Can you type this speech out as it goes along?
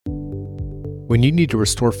When you need to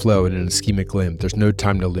restore flow in an ischemic limb, there's no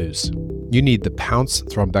time to lose. You need the Pounce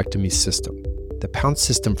thrombectomy system. The Pounce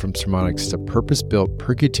system from Surmodics is a purpose-built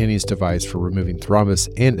percutaneous device for removing thrombus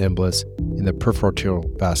and embolus in the peripheral arterial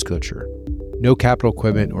vasculature. No capital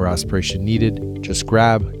equipment or aspiration needed, just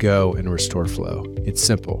grab, go, and restore flow. It's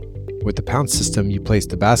simple. With the Pounce system, you place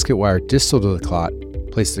the basket wire distal to the clot,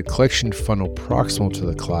 place the collection funnel proximal to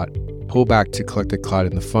the clot, pull back to collect the clot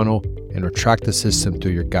in the funnel, and retract the system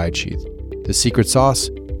through your guide sheath. The secret sauce?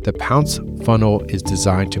 The Pounce funnel is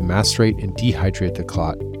designed to macerate and dehydrate the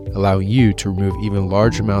clot, allowing you to remove even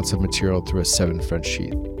large amounts of material through a 7 French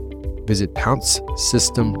sheath. Visit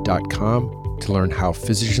pouncesystem.com to learn how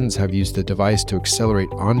physicians have used the device to accelerate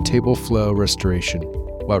on-table flow restoration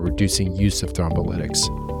while reducing use of thrombolytics.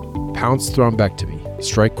 Pounce thrombectomy.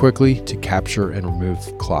 Strike quickly to capture and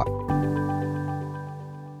remove clot.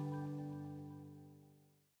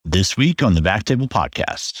 This week on the Backtable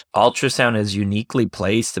Podcast. Ultrasound is uniquely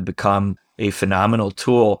placed to become a phenomenal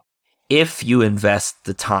tool if you invest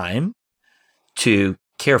the time to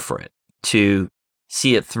care for it, to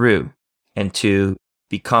see it through, and to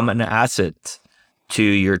become an asset to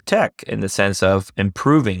your tech in the sense of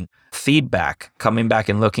improving feedback, coming back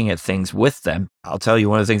and looking at things with them. I'll tell you,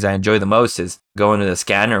 one of the things I enjoy the most is going to the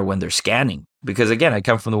scanner when they're scanning. Because again, I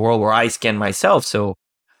come from the world where I scan myself. So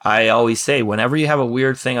I always say, whenever you have a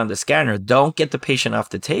weird thing on the scanner, don't get the patient off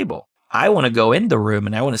the table. I want to go in the room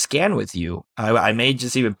and I want to scan with you. I may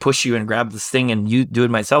just even push you and grab this thing and you do it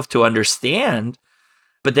myself to understand.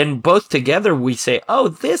 But then both together we say, oh,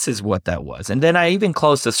 this is what that was. And then I even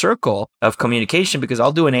close the circle of communication because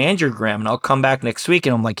I'll do an angiogram and I'll come back next week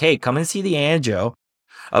and I'm like, hey, come and see the angio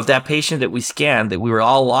of that patient that we scanned that we were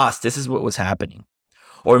all lost. This is what was happening.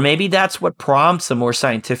 Or maybe that's what prompts a more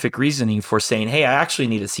scientific reasoning for saying, hey, I actually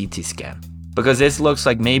need a CT scan. Because this looks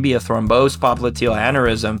like maybe a thrombosed popliteal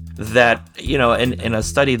aneurysm that, in a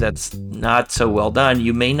study that's not so well done,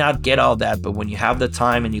 you may not get all that. But when you have the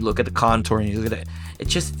time and you look at the contour and you look at it, it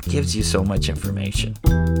just gives you so much information.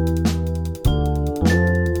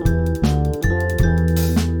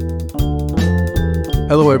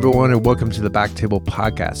 Hello, everyone, and welcome to the Backtable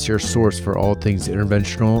Podcast, your source for all things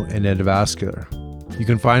interventional and endovascular. You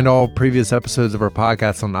can find all previous episodes of our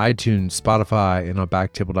podcast on iTunes, Spotify, and on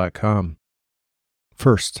backtable.com.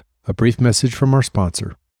 First, a brief message from our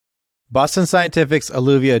sponsor. Boston Scientific's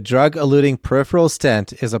Eluvia drug-eluting peripheral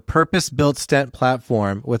stent is a purpose-built stent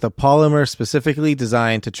platform with a polymer specifically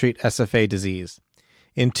designed to treat SFA disease.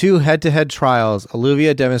 In 2 head-to-head trials,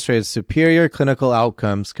 Eluvia demonstrated superior clinical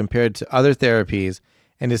outcomes compared to other therapies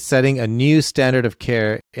and is setting a new standard of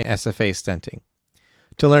care in SFA stenting.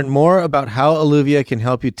 To learn more about how Eluvia can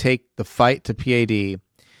help you take the fight to PAD,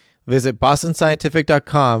 visit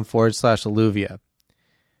bostonscientific.com/Eluvia.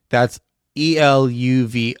 That's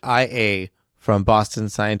ELUVIA from Boston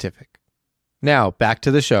Scientific. Now, back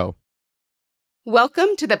to the show.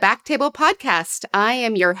 Welcome to the Backtable Podcast. I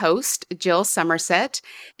am your host, Jill Somerset,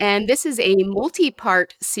 and this is a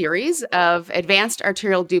multi-part series of advanced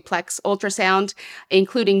arterial duplex ultrasound,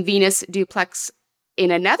 including venous duplex in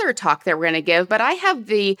another talk that we're going to give, but I have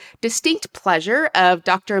the distinct pleasure of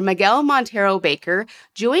Dr. Miguel Montero Baker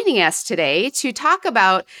joining us today to talk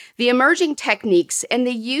about the emerging techniques and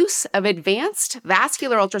the use of advanced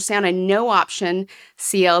vascular ultrasound in no-option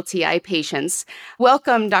CLTI patients.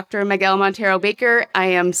 Welcome, Dr. Miguel Montero Baker. I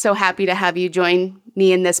am so happy to have you join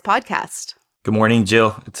me in this podcast. Good morning,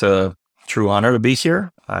 Jill. It's a true honor to be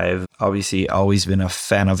here. I've obviously always been a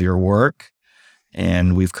fan of your work.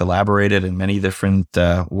 And we've collaborated in many different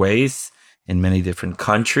ways in many different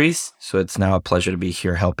countries. So it's now a pleasure to be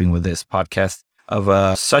here helping with this podcast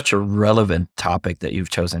of such a relevant topic that you've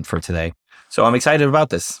chosen for today. So I'm excited about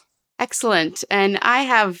this. Excellent. And I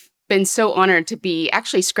have been so honored to be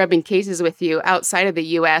actually scrubbing cases with you outside of the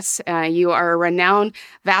U.S. You are a renowned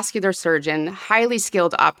vascular surgeon, highly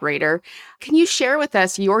skilled operator. Can you share with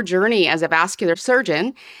us your journey as a vascular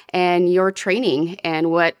surgeon and your training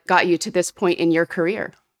and what got you to this point in your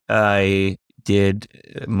career? I did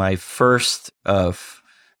my first of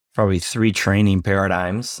probably 3 training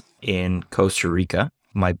paradigms in Costa Rica.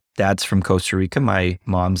 My dad's from Costa Rica. My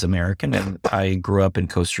mom's American, and I grew up in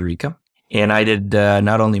Costa Rica. And I did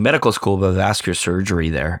not only medical school, but vascular surgery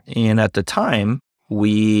there. And at the time,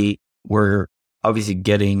 we were obviously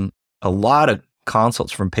getting a lot of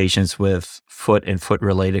consults from patients with foot and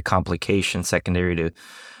foot-related complications secondary to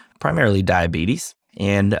primarily diabetes.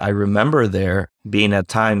 And I remember there being at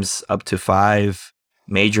times up to 5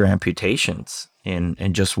 major amputations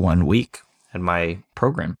in just 1 week in my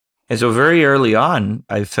program. And so very early on,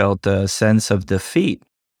 I felt a sense of defeat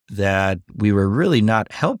that we were really not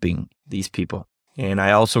helping these people. And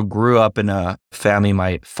I also grew up in a family.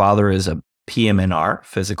 My father is a PMNR,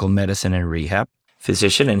 physical medicine and rehab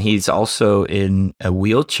physician, and he's also in a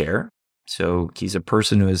wheelchair. So he's a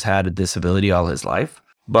person who has had a disability all his life.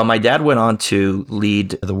 But my dad went on to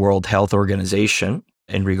lead the World Health Organization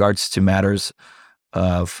in regards to matters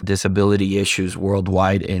of disability issues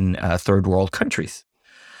worldwide in third world countries.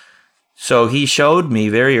 So he showed me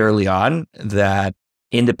very early on that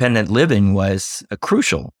independent living was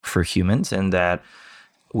crucial for humans and that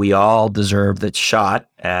we all deserve that shot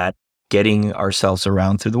at getting ourselves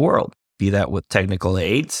around through the world, be that with technical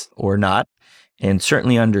aids or not, and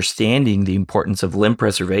certainly understanding the importance of limb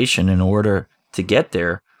preservation in order to get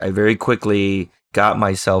there. I very quickly got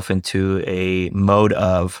myself into a mode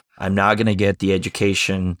of, I'm not going to get the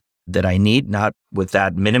education that I need, not with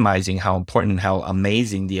that minimizing how important and how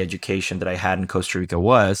amazing the education that I had in Costa Rica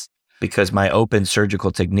was, because my open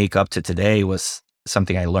surgical technique up to today was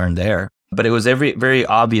something I learned there. But it was very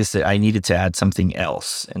obvious that I needed to add something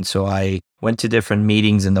else. And so I went to different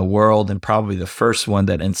meetings in the world, and probably the first one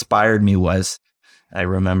that inspired me was, I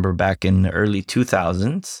remember back in the early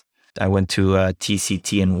 2000s, I went to a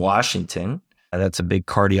TCT in Washington. That's a big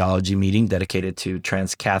cardiology meeting dedicated to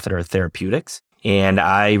transcatheter therapeutics. And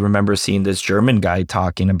I remember seeing this German guy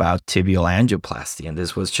talking about tibial angioplasty. And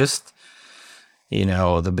this was just,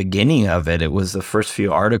 the beginning of it. It was the first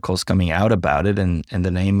few articles coming out about it. And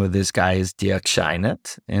the name of this guy is Dirk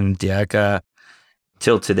Scheinert. And Dirk,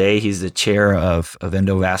 till today, he's the chair of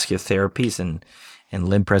endovascular therapies and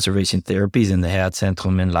limb preservation therapies in the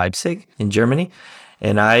Herzzentrum in Leipzig in Germany.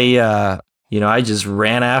 And I just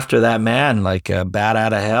ran after that man like a bat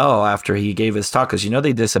out of hell after he gave his talk. Because,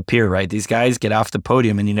 they disappear, right? These guys get off the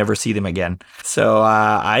podium and you never see them again. So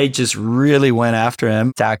I just really went after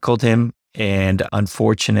him, tackled him. And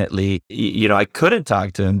unfortunately, I couldn't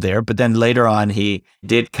talk to him there. But then later on, he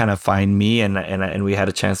did kind of find me and we had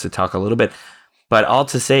a chance to talk a little bit. But all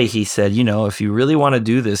to say, he said, if you really want to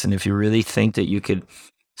do this and if you really think that you could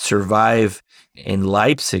survive in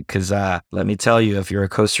Leipzig, because let me tell you, if you're a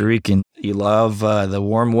Costa Rican, you love the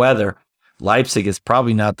warm weather, Leipzig is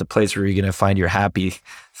probably not the place where you're going to find your happy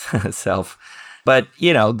self. But,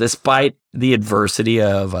 despite the adversity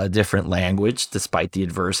of a different language, despite the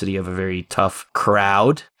adversity of a very tough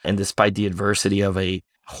crowd, and despite the adversity of a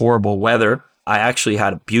horrible weather, I actually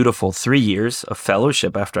had a beautiful 3 years of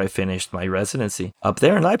fellowship after I finished my residency up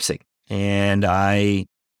there in Leipzig. And I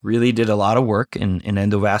really did a lot of work in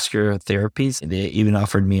endovascular therapies. They even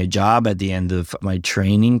offered me a job at the end of my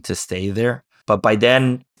training to stay there. But by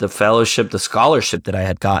then, the fellowship, the scholarship that I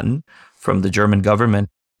had gotten from the German government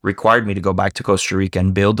required me to go back to Costa Rica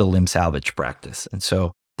and build a limb salvage practice. And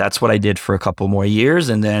so that's what I did for a couple more years.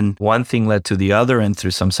 And then one thing led to the other, and through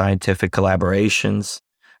some scientific collaborations,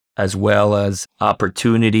 as well as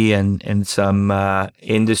opportunity and some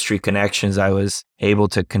industry connections, I was able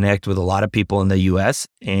to connect with a lot of people in the US.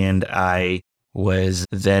 And I was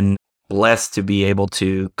then blessed to be able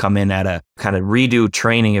to come in at a kind of redo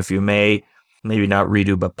training, if you may, maybe not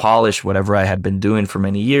redo, but polish whatever I had been doing for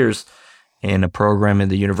many years in a program in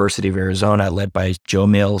the University of Arizona led by Joe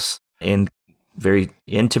Mills in very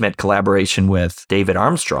intimate collaboration with David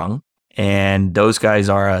Armstrong. And those guys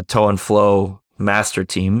are a toe and flow master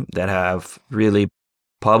team that have really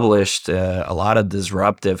published a lot of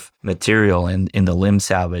disruptive material in the limb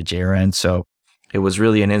salvage era. And so it was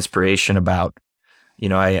really an inspiration about,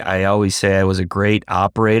 I always say I was a great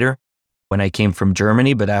operator when I came from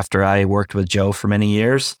Germany, but after I worked with Joe for many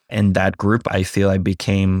years and that group, I feel I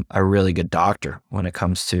became a really good doctor when it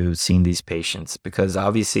comes to seeing these patients, because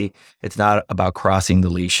obviously it's not about crossing the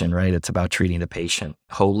lesion, right? It's about treating the patient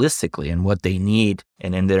holistically and what they need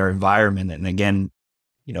and in their environment. And again,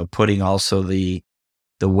 putting also the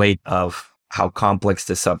weight of how complex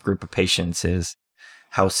the subgroup of patients is,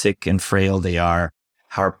 how sick and frail they are,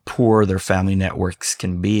 how poor their family networks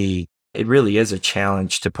can be. It really is a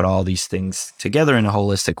challenge to put all these things together in a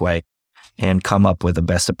holistic way and come up with the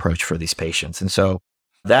best approach for these patients. And so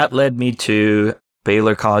that led me to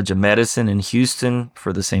Baylor College of Medicine in Houston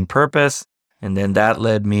for the same purpose. And then that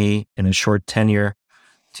led me in a short tenure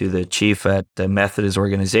to the chief at the Methodist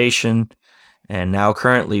organization. And now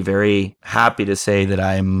currently very happy to say that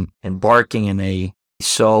I'm embarking in a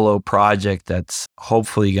solo project that's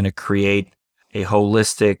hopefully going to create a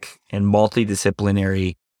holistic and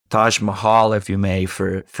multidisciplinary Taj Mahal, if you may,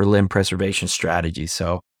 for limb preservation strategies.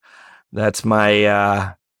 So that's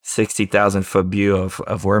my 60,000 foot view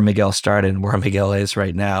of where Miguel started and where Miguel is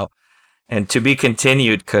right now. And to be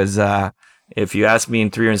continued, because if you ask me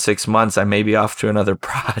in 3 or 6 months, I may be off to another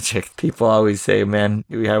project. People always say, man,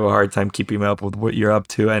 we have a hard time keeping up with what you're up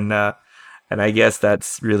to. And And I guess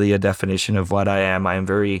that's really a definition of what I am. I'm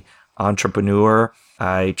very entrepreneur.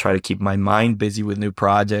 I try to keep my mind busy with new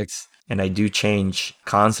projects, and I do change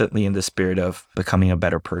constantly in the spirit of becoming a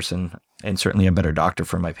better person and certainly a better doctor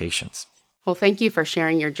for my patients. Well, thank you for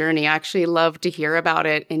sharing your journey. I actually love to hear about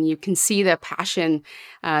it, and you can see the passion,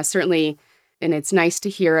 certainly. And it's nice to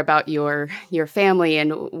hear about your family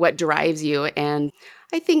and what drives you. And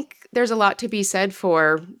I think there's a lot to be said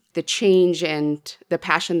for the change and the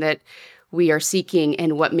passion that we are seeking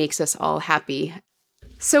and what makes us all happy.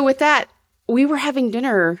 So with that, we were having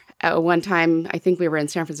dinner at one time. I think we were in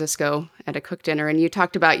San Francisco at a cook dinner, and you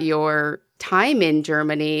talked about your time in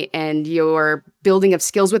Germany and your building of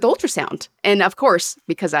skills with ultrasound. And of course,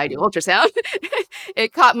 because I do ultrasound,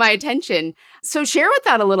 it caught my attention. So share with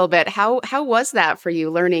that a little bit. How was that for you,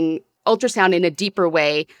 learning ultrasound in a deeper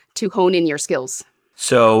way to hone in your skills?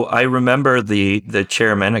 So I remember the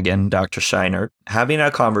chairman, again, Dr. Scheiner, having a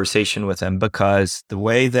conversation with him because the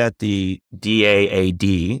way that the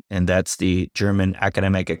DAAD, and that's the German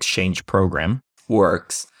Academic Exchange Program,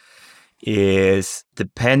 works is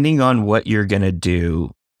depending on what you're going to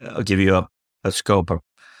do, I'll give you a scope.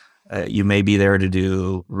 You may be there to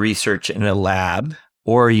do research in a lab,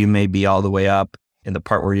 or you may be all the way up in the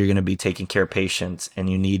part where you're going to be taking care of patients and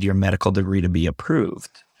you need your medical degree to be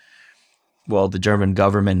approved. Well, the German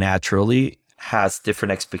government naturally has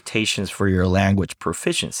different expectations for your language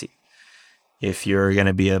proficiency. If you're going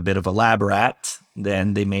to be a bit of a lab rat,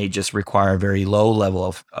 then they may just require a very low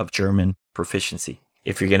level of German proficiency.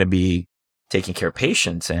 If you're going to be taking care of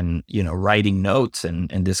patients and, writing notes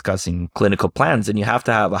and discussing clinical plans, then you have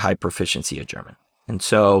to have a high proficiency of German. And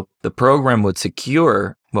so the program would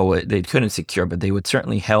secure, they couldn't secure, but they would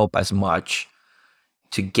certainly help as much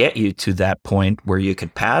to get you to that point where you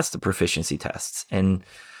could pass the proficiency tests. And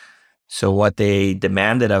so what they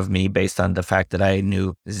demanded of me, based on the fact that I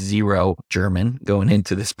knew zero German going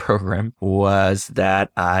into this program, was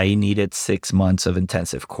that I needed 6 months of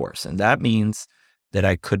intensive course. And that means that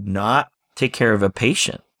I could not take care of a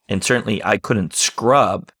patient. And certainly I couldn't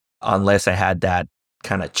scrub unless I had that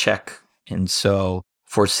kind of check. And so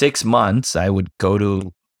for 6 months, I would go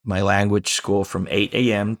to my language school from 8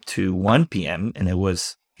 a.m. to 1 p.m. And it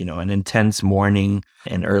was, an intense morning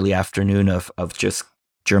and early afternoon of just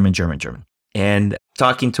German. And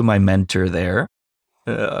talking to my mentor there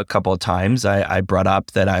a couple of times, I brought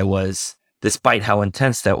up that I was, despite how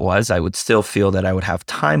intense that was, I would still feel that I would have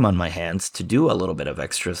time on my hands to do a little bit of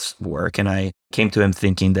extra work. And I came to him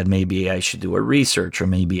thinking that maybe I should do a research, or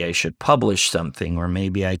maybe I should publish something, or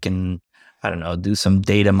maybe I can, do some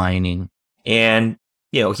data mining. And,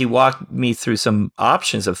 he walked me through some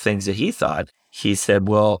options of things that he thought. He said,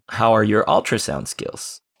 well, how are your ultrasound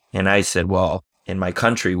skills? And I said, well, in my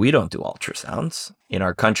country, we don't do ultrasounds. In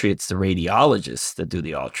our country, it's the radiologists that do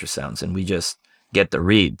the ultrasounds, and we just get the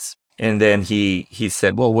reads. And then he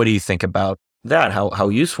said, well, what do you think about that? How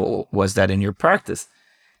useful was that in your practice?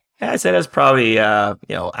 And I said, that's probably, 1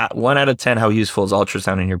 out of 10, how useful is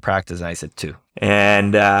ultrasound in your practice? And I said 2.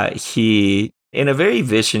 And he, in a very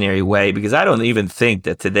visionary way, because I don't even think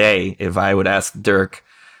that today, if I would ask Dirk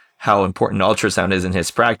how important ultrasound is in his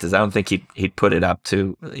practice, I don't think he'd put it up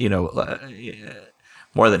to,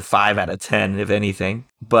 more than 5 out of 10, if anything.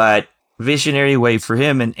 But visionary way for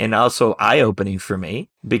him, and also eye-opening for me,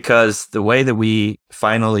 because the way that we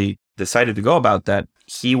finally decided to go about that,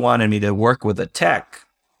 he wanted me to work with a tech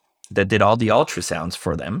that did all the ultrasounds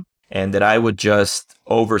for them, and that I would just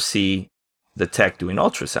oversee the tech doing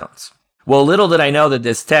ultrasounds. Well, little did I know that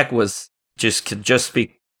this tech could just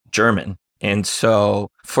speak German. And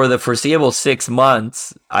so for the foreseeable 6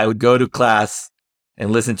 months, I would go to class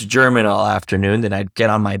and listen to German all afternoon. Then I'd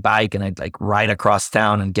get on my bike and I'd ride across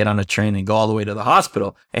town and get on a train and go all the way to the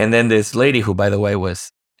hospital. And then this lady, who, by the way,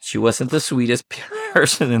 she wasn't the sweetest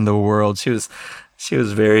person in the world. She was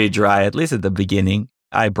very dry, at least at the beginning.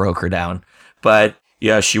 I broke her down. But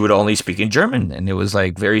yeah, she would only speak in German, and it was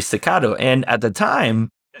very staccato. And at the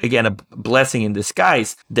time, again, a blessing in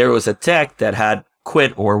disguise, there was a tech that had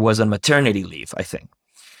quit or was on maternity leave, I think.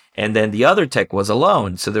 And then the other tech was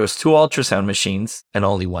alone. So there was 2 ultrasound machines and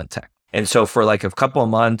only 1 tech. And so for a couple of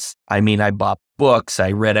months, I bought books.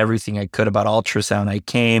 I read everything I could about ultrasound. I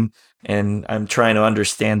came and I'm trying to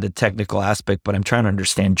understand the technical aspect, but I'm trying to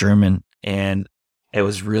understand German. And it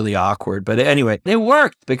was really awkward. But anyway, it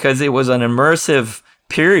worked because it was an immersive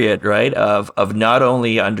period, right, of not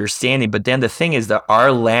only understanding, but then the thing is that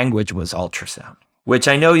our language was ultrasound, which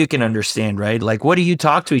I know you can understand, right? What do you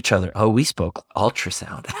talk to each other? Oh, we spoke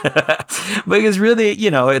ultrasound. Because really,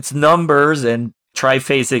 it's numbers, and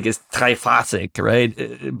triphasic is triphasic, right?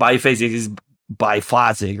 Biphasic is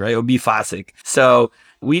biphasic, right? Or biphasic. So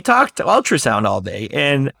we talked ultrasound all day.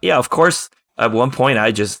 And yeah, of course, at one point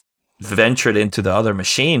I just ventured into the other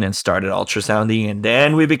machine and started ultrasounding. And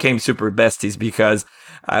then we became super besties because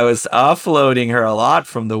I was offloading her a lot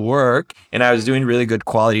from the work and I was doing really good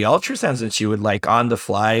quality ultrasounds, and she would like on the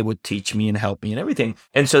fly would teach me and help me and everything.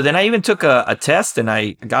 And so then I even took a test and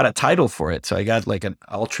I got a title for it. So I got like an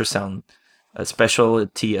ultrasound, a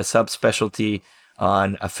specialty, a subspecialty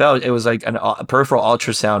on it was like a peripheral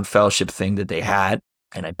ultrasound fellowship thing that they had.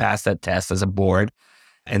 And I passed that test as a board.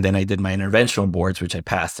 And then I did my interventional boards, which I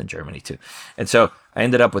passed in Germany too. And so I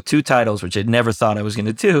ended up with 2 titles, which I never thought I was going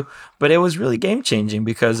to do, but it was really game changing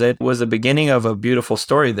because it was the beginning of a beautiful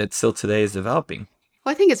story that still today is developing.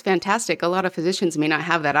 Well, I think it's fantastic. A lot of physicians may not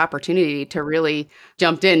have that opportunity to really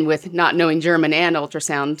jump in with not knowing German and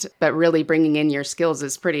ultrasound, but really bringing in your skills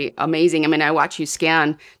is pretty amazing. I mean, I watch you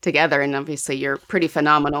scan together and obviously you're pretty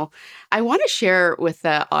phenomenal. I want to share with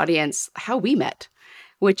the audience how we met,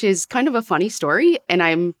 which is kind of a funny story. And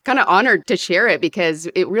I'm kind of honored to share it because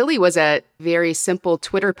it really was a very simple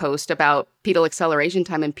Twitter post about pedal acceleration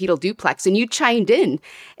time and pedal duplex. And you chimed in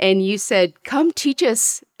and you said, come teach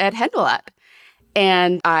us at Hendelat.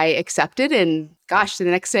 And I accepted. And gosh, the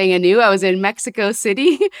next thing I knew, I was in Mexico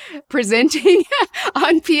City presenting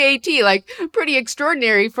on PAT, like pretty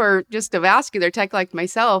extraordinary for just a vascular tech like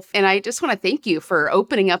myself. And I just want to thank you for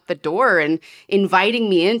opening up the door and inviting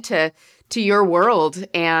me into your world.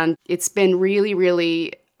 And it's been really,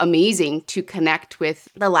 really amazing to connect with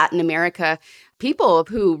the Latin America people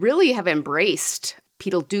who really have embraced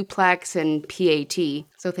pedal duplex and PAT.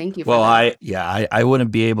 So thank you for that. I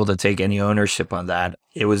wouldn't be able to take any ownership on that.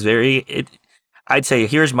 It was I'd say,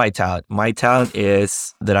 here's my talent. My talent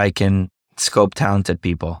is that I can scope talented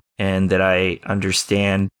people and that I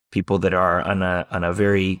understand people that are on a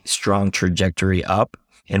very strong trajectory up.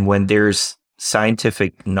 And when there's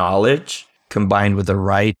scientific knowledge combined with the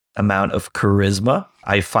right amount of charisma,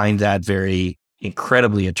 I find that very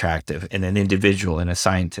incredibly attractive in an individual and a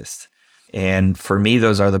scientist. And for me,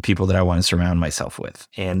 those are the people that I want to surround myself with.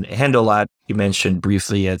 And Hendelat, you mentioned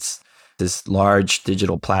briefly, it's this large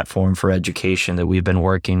digital platform for education that we've been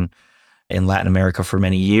working in Latin America for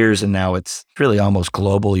many years. And now it's really almost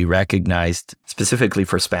globally recognized, specifically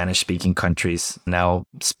for Spanish-speaking countries. Now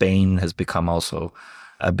Spain has become also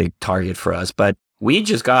a big target for us. But we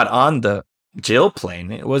just got on the Jill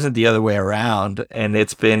plane. It wasn't the other way around. And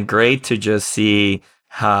it's been great to just see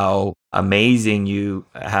how amazing you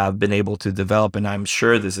have been able to develop. And I'm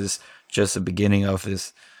sure this is just the beginning of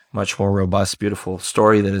this much more robust, beautiful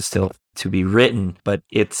story that is still to be written. But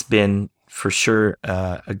it's been for sure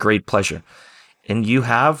a great pleasure. And you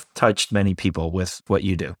have touched many people with what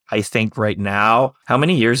you do. I think right now, how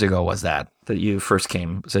many years ago was that you first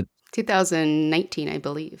came? Was it 2019, I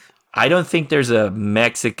believe. I don't think there's a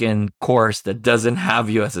Mexican course that doesn't have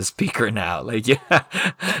you as a speaker now. Like, yeah,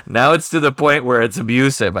 now it's to the point where it's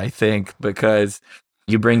abusive, I think, because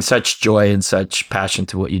you bring such joy and such passion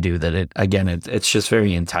to what you do that it's just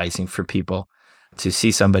very enticing for people to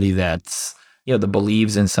see somebody that's, that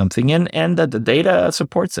believes in something and that the data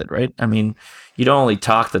supports it, right? I mean, you don't only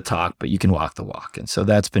talk the talk, but you can walk the walk. And so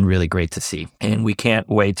that's been really great to see. And we can't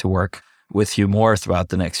wait to work with you more throughout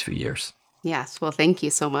the next few years. Yes. Well, thank you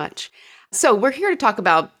so much. So we're here to talk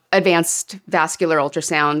about advanced vascular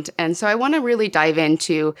ultrasound. And so I want to really dive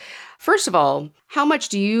into, first of all, how much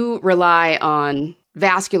do you rely on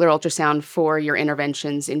vascular ultrasound for your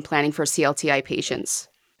interventions in planning for CLTI patients?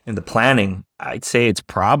 In the planning, I'd say it's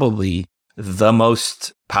probably the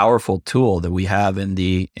most powerful tool that we have in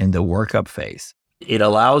the workup phase. It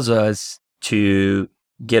allows us to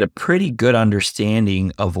get a pretty good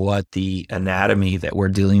understanding of what the anatomy that we're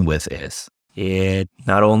dealing with is. It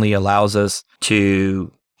not only allows us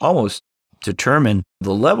to almost determine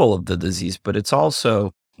the level of the disease, but it's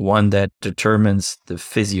also one that determines the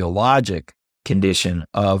physiologic condition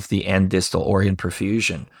of the end distal organ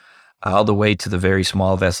perfusion, all the way to the very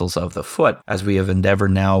small vessels of the foot, as we have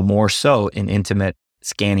endeavored now more so in intimate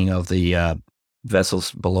scanning of the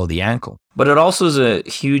vessels below the ankle. But it also is a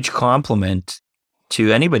huge complement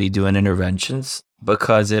to anybody doing interventions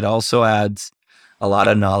because it also adds a lot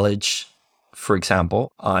of knowledge, for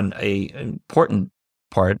example, on an important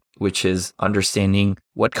part, which is understanding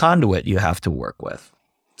what conduit you have to work with.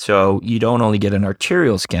 So you don't only get an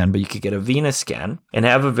arterial scan, but you could get a venous scan and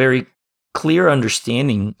have a very clear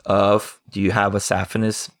understanding of, do you have a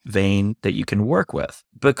saphenous vein that you can work with?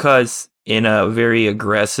 Because in a very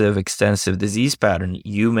aggressive, extensive disease pattern,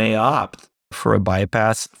 you may opt for a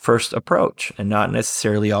bypass first approach and not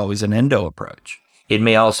necessarily always an endo approach. It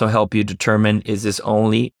may also help you determine, is this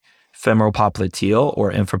only femoral popliteal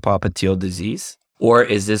or infrapopliteal disease? Or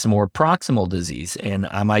is this more proximal disease? And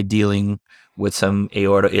am I dealing with some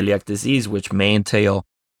aortoiliac disease, which may entail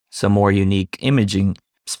some more unique imaging,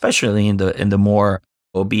 especially in the more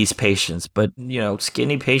obese patients? But,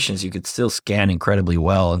 skinny patients, you could still scan incredibly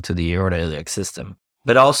well into the aortoiliac system.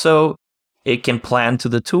 But also, it can plan to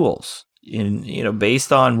the tools.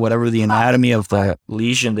 Based on whatever the anatomy of the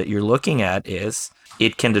lesion that you're looking at is,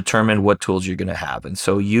 it can determine what tools you're going to have. And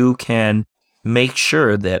so you can make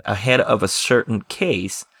sure that ahead of a certain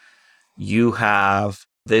case, you have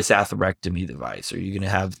this atherectomy device, or you're going to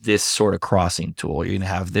have this sort of crossing tool, or you're going to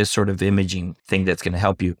have this sort of imaging thing that's going to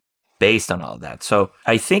help you based on all that. So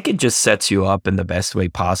I think it just sets you up in the best way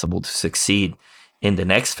possible to succeed in the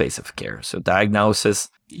next phase of care. So diagnosis,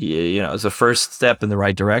 is the first step in the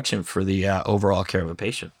right direction for the overall care of a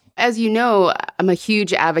patient. As you know, I'm a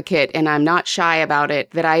huge advocate, and I'm not shy about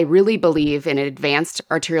it, that I really believe in advanced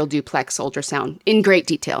arterial duplex ultrasound in great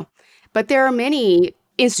detail. But there are many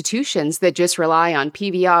institutions that just rely on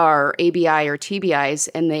PVR or ABI or TBIs,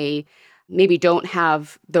 and they maybe don't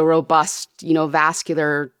have the robust,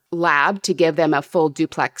 vascular lab to give them a full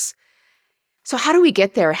duplex. So how do we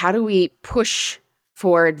get there? How do we push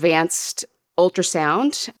for advanced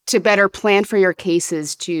ultrasound to better plan for your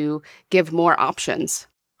cases, to give more options?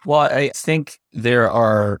 Well, I think there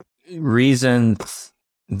are reasons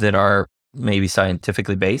that are maybe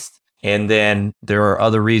scientifically based, and then there are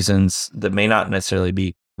other reasons that may not necessarily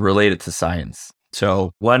be related to science.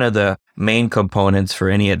 So one of the main components for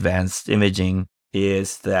any advanced imaging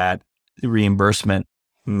is that reimbursement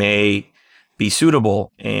may be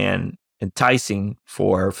suitable and enticing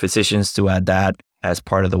for physicians to add that as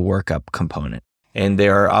part of the workup component. And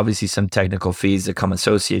there are obviously some technical fees that come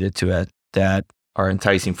associated to it that are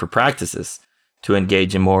enticing for practices to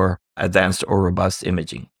engage in more advanced or robust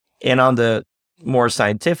imaging. And on the more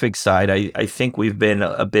scientific side, I think we've been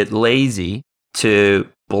a bit lazy to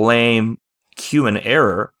blame human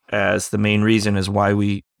error as the main reason as why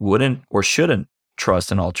we wouldn't or shouldn't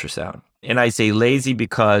trust an ultrasound. And I say lazy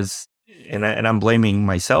because, and I'm blaming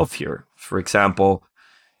myself here. For example,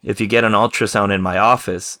 if you get an ultrasound in my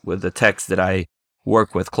office with the techs that I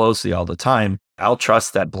work with closely all the time, I'll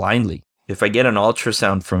trust that blindly. If I get an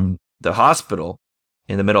ultrasound from the hospital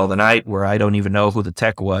in the middle of the night where I don't even know who the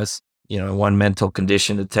tech was, what mental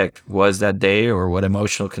condition the tech was that day or what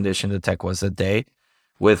emotional condition the tech was that day,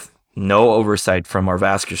 with no oversight from our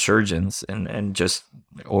vascular surgeons and just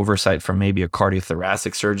oversight from maybe a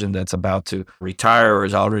cardiothoracic surgeon that's about to retire or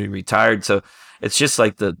is already retired. So it's just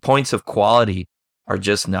like the points of quality are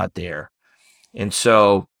just not there. And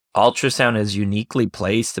so ultrasound is uniquely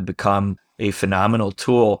placed to become a phenomenal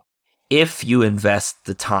tool if you invest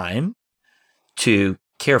the time to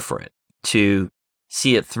care for it, to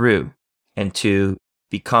see it through, and to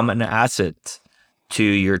become an asset to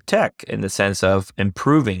your tech in the sense of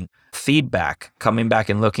improving feedback, coming back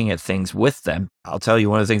and looking at things with them. I'll tell you,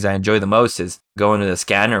 one of the things I enjoy the most is going to the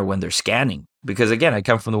scanner when they're scanning. Because again, I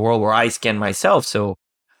come from the world where I scan myself. So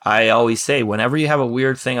I always say, whenever you have a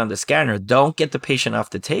weird thing on the scanner, don't get the patient off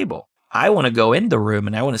the table. I want to go in the room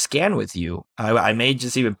and I want to scan with you. I may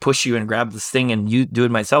just even push you and grab this thing and you do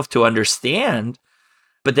it myself to understand.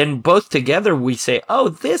 But then both together we say, oh,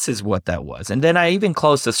 this is what that was. And then I even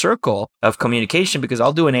close the circle of communication because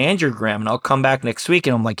I'll do an angiogram and I'll come back next week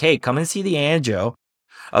and I'm like, hey, come and see the angio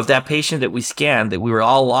of that patient that we scanned, that we were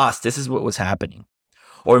all lost. This is what was happening.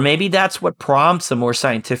 Or maybe that's what prompts some more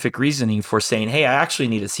scientific reasoning for saying, hey, I actually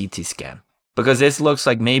need a CT scan. Because this looks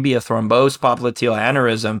like maybe a thrombosed popliteal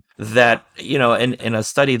aneurysm that, in a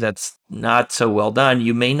study that's not so well done,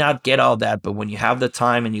 you may not get all that. But when you have the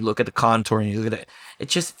time and you look at the contour and you look at it, it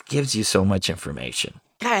just gives you so much information.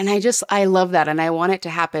 Yeah, and I love that. And I want it to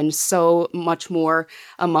happen so much more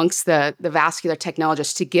amongst the vascular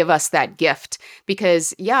technologists to give us that gift.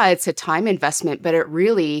 Because, yeah, it's a time investment, but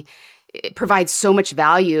it provides so much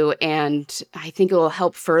value, and I think it will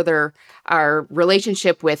help further our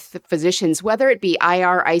relationship with physicians, whether it be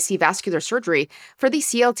IR, IC, vascular surgery. For these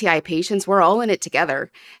CLTI patients, we're all in it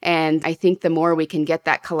together. And I think the more we can get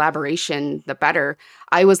that collaboration, the better.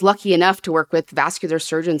 I was lucky enough to work with vascular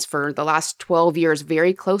surgeons for the last 12 years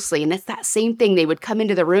very closely. And it's that same thing. They would come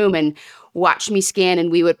into the room and watch me scan,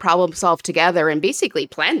 and we would problem solve together and basically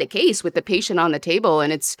plan the case with the patient on the table.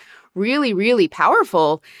 And it's really, really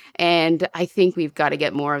powerful. And I think we've got to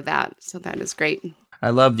get more of that. So that is great. I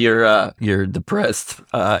loved your depressed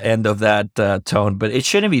end of that tone, but it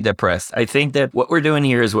shouldn't be depressed. I think that what we're doing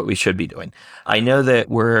here is what we should be doing. I know that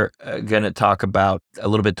we're going to talk about a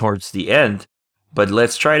little bit towards the end, but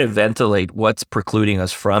let's try to ventilate what's precluding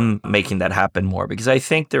us from making that happen more, because I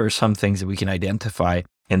think there are some things that we can identify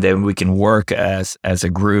And then we can work as a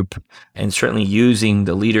group, and certainly using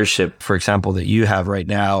the leadership, for example, that you have right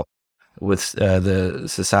now with the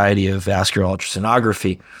Society of Vascular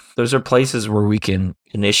Ultrasonography. Those are places where we can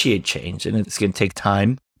initiate change, and it's going to take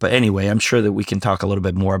time. But anyway, I'm sure that we can talk a little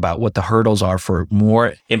bit more about what the hurdles are for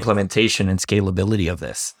more implementation and scalability of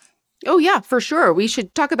this. Oh, yeah, for sure. We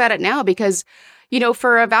should talk about it now because,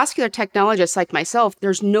 for a vascular technologist like myself,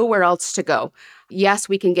 there's nowhere else to go. Yes,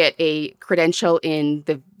 we can get a credential in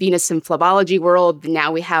the venous and phlebology world.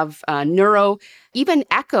 Now we have neuro. Even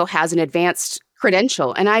Echo has an advanced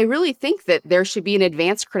credential. And I really think that there should be an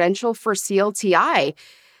advanced credential for CLTI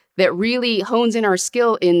that really hones in our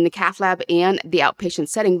skill in the cath lab and the outpatient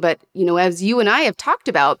setting. But, as you and I have talked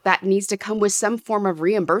about, that needs to come with some form of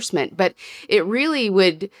reimbursement. But it really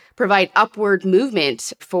would provide upward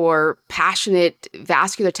movement for passionate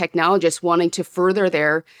vascular technologists wanting to further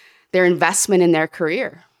their investment in their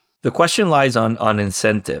career. The question lies on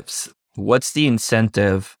incentives. What's the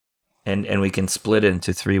incentive? And we can split it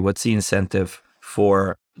into three. What's the incentive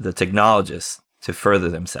for the technologists to further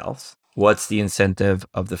themselves? What's the incentive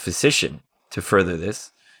of the physician to further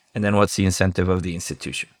this? And then what's the incentive of the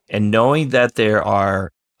institution? And knowing that there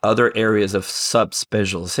are other areas of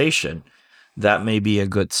subspecialization, that may be a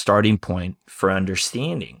good starting point for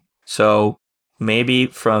understanding. So maybe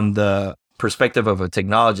from the perspective of a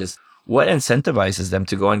technologist, what incentivizes them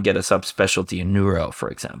to go and get a subspecialty in neuro, for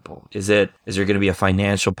example? Is there going to be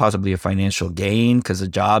possibly a financial gain because the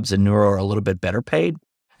jobs in neuro are a little bit better paid?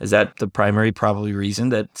 Is that the primary probably reason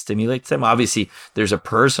that stimulates them? Obviously, there's a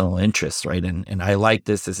personal interest, right? And I like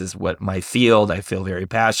this. This is what my field. I feel very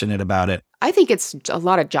passionate about it. I think it's a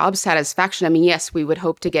lot of job satisfaction. I mean, yes, we would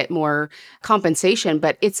hope to get more compensation,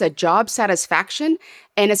 but it's a job satisfaction.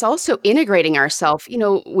 And it's also integrating ourselves,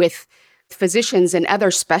 with physicians and other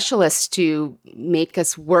specialists to make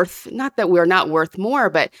us not that we're not worth more,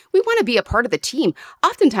 but we want to be a part of the team.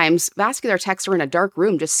 Oftentimes, vascular techs are in a dark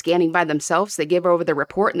room just scanning by themselves. They give over the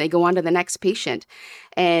report and they go on to the next patient.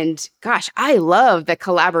 And gosh, I love the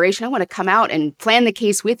collaboration. I want to come out and plan the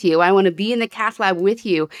case with you. I want to be in the cath lab with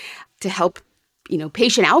you to help,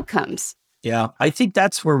 patient outcomes. Yeah, I think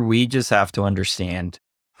that's where we just have to understand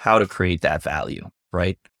how to create that value,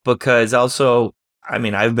 right? Because also,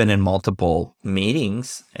 I've been in multiple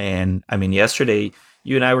meetings, and yesterday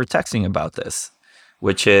you and I were texting about this,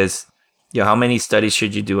 which is, how many studies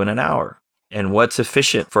should you do in an hour and what's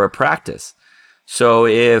efficient for a practice? So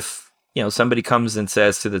if, somebody comes and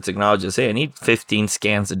says to the technologist, hey, I need 15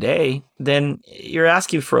 scans a day, then you're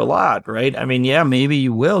asking for a lot, right? Maybe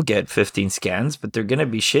you will get 15 scans, but they're going to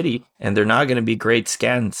be shitty and they're not going to be great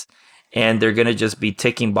scans. And they're going to just be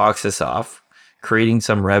ticking boxes off, creating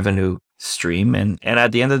some revenue stream. And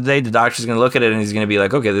at the end of the day, the doctor's going to look at it and he's going to be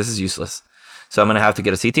like, okay, this is useless. So I'm going to have to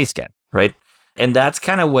get a CT scan, right? And that's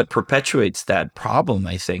kind of what perpetuates that problem,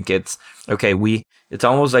 I think. It's, okay, it's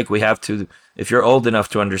almost like we have to, if you're old enough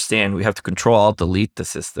to understand, we have to Control-Alt-Delete the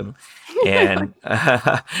system and,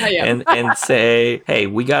 and say, hey,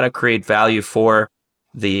 we got to create value for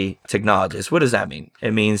the technologists. What does that mean?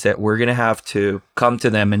 It means that we're going to have to come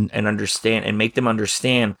to them and understand and make them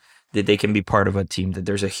understand that they can be part of a team, that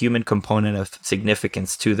there's a human component of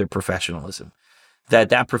significance to their professionalism,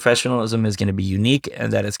 that professionalism is going to be unique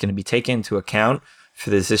and that it's going to be taken into account for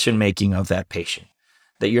the decision-making of that patient,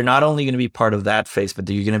 that you're not only going to be part of that phase, but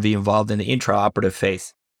that you're going to be involved in the intraoperative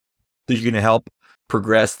phase, that you're going to help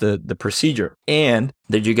progress the procedure, and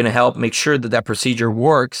that you're going to help make sure that procedure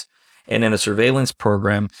works. And in a surveillance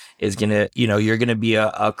program is going to, you're going to be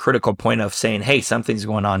a critical point of saying, hey, something's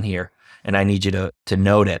going on here, and I need you to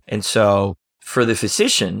note it. And so for the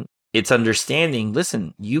physician, it's understanding,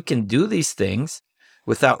 listen, you can do these things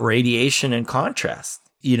without radiation and contrast.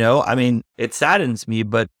 It saddens me,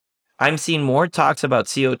 but I'm seeing more talks about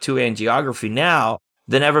CO2 angiography now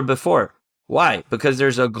than ever before. Why? Because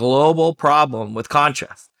there's a global problem with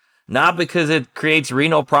contrast, not because it creates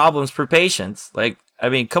renal problems for patients.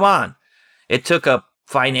 Come on. It took a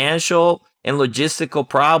financial and logistical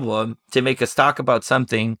problem to make us talk about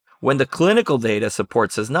something when the clinical data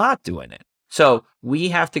supports us not doing it. So we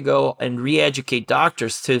have to go and re-educate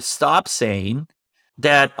doctors to stop saying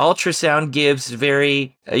that ultrasound gives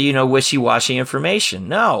very, wishy-washy information.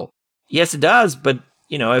 No. Yes, it does. But,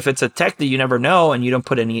 if it's a tech that you never know and you don't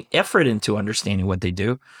put any effort into understanding what they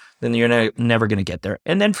do, then you're never going to get there.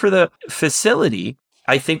 And then for the facility,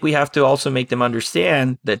 I think we have to also make them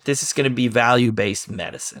understand that this is going to be value-based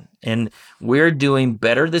medicine. And we're doing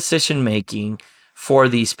better decision-making for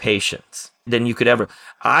these patients than you could ever.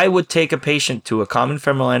 I would take a patient to a common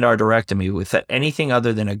femoral endarterectomy with anything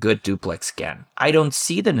other than a good duplex scan. I don't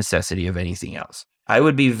see the necessity of anything else. I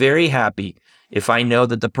would be very happy if I know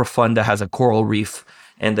that the profunda has a coral reef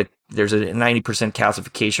and there's a 90%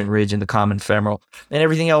 calcification ridge in the common femoral and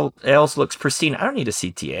everything else looks pristine. I don't need a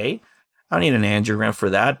CTA. I don't need an angiogram for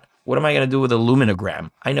that. What am I going to do with a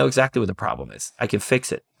luminogram? I know exactly what the problem is. I can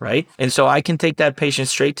fix it, right? And so I can take that patient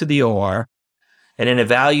straight to the OR. And in a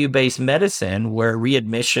value-based medicine where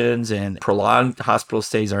readmissions and prolonged hospital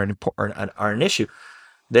stays are an issue,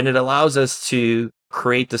 then it allows us to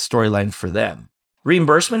create the storyline for them.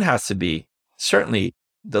 Reimbursement has to be certainly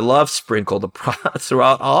the love sprinkled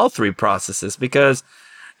throughout all three processes because,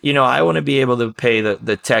 I want to be able to pay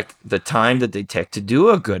the tech the time that they take to do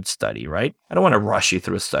a good study, right? I don't want to rush you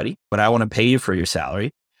through a study, but I want to pay you for your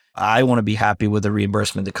salary. I want to be happy with the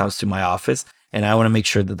reimbursement that comes to my office, and I want to make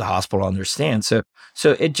sure that the hospital understands. So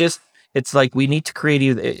it's like we need to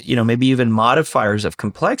create, maybe even modifiers of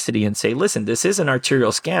complexity and say, listen, this is an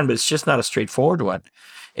arterial scan, but it's just not a straightforward one.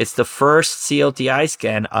 It's the first CLTI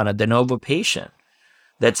scan on a de novo patient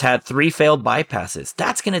that's had 3 failed bypasses.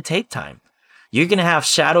 That's going to take time. You're going to have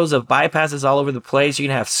shadows of bypasses all over the place. You're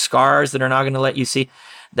going to have scars that are not going to let you see.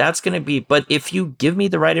 That's going to be, but if you give me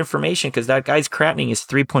the right information, because that guy's creatinine is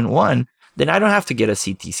 3.1, then I don't have to get a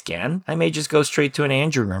CT scan. I may just go straight to an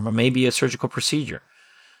angiogram or maybe a surgical procedure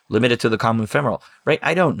limited to the common femoral, right?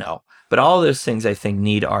 I don't know. But all those things I think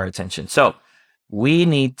need our attention. So we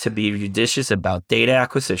need to be judicious about data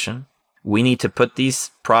acquisition. We need to put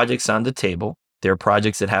these projects on the table. There are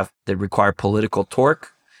projects that require political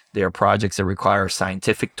torque. There are projects that require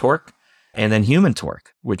scientific torque and then human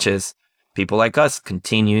torque, which is people like us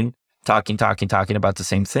continuing talking about the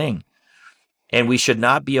same thing. And we should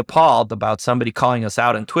not be appalled about somebody calling us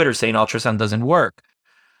out on Twitter saying ultrasound doesn't work.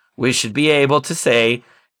 We should be able to say,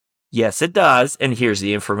 yes, it does. And here's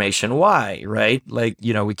the information why, right? Like,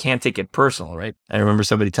 we can't take it personal, right? I remember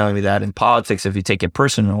somebody telling me that in politics, if you take it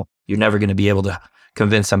personal, you're never going to be able to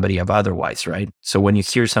convince somebody of otherwise, right? So when you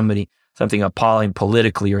hear something appalling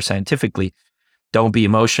politically or scientifically, don't be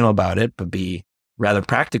emotional about it, but be rather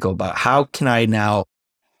practical about how can I now,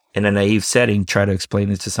 in a naive setting, try to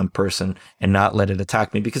explain it to some person and not let it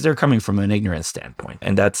attack me because they're coming from an ignorant standpoint.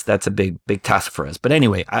 And that's a big task for us. But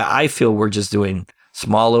anyway, I feel we're just doing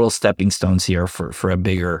small little stepping stones here for a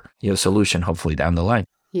bigger solution, hopefully down the line.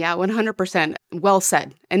 Yeah, 100%. Well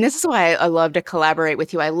said. And this is why I love to collaborate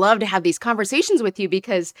with you. I love to have these conversations with you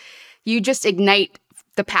because you just ignite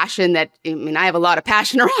the passion I have a lot of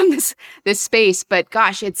passion around this space, but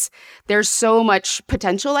gosh, there's so much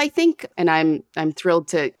potential, I think. And I'm thrilled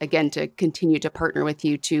to continue to partner with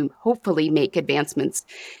you to hopefully make advancements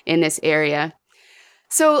in this area.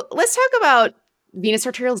 So let's talk about venous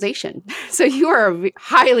arterialization. So you are a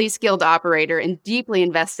highly skilled operator and deeply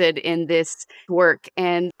invested in this work.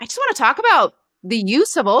 And I just want to talk about the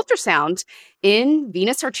use of ultrasound in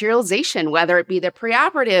venous arterialization, whether it be the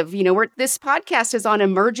preoperative, this podcast is on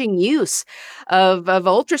emerging use of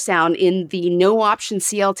ultrasound in the no option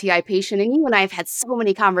CLTI patient. And you and I have had so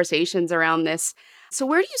many conversations around this. So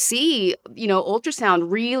where do you see,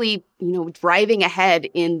 ultrasound really, driving ahead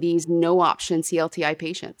in these no option CLTI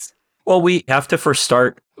patients? Well, we have to first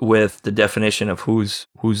start with the definition of who's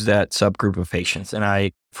that subgroup of patients.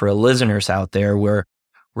 And for listeners out there, we're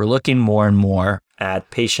looking more and more at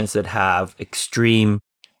patients that have extreme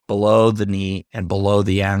below the knee and below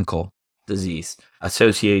the ankle disease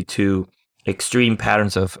associated to extreme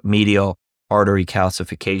patterns of medial artery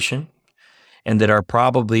calcification and that are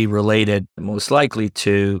probably related most likely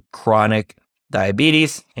to chronic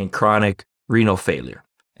diabetes and chronic renal failure,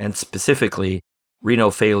 and specifically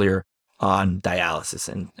renal failure on dialysis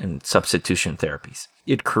and substitution therapies.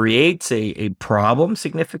 It creates a problem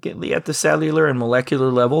significantly at the cellular and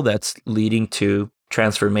molecular level that's leading to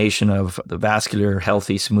transformation of the vascular,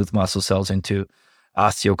 healthy, smooth muscle cells into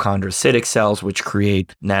osteochondrocytic cells, which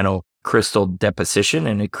create nanocrystal deposition,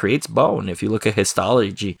 and it creates bone. If you look at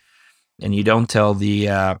histology and you don't tell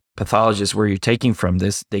the pathologist where you're taking from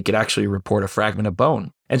this, they could actually report a fragment of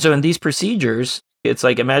bone. And so in these procedures, it's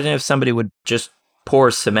like, imagine if somebody would just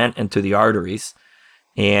pour cement into the arteries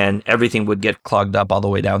and everything would get clogged up all the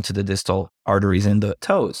way down to the distal arteries in the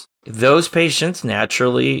toes. Those patients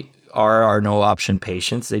naturally are our no option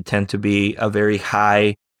patients. They tend to be a very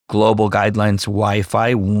high global guidelines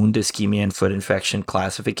Wi-Fi wound ischemia and foot infection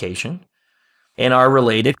classification and are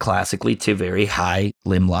related classically to very high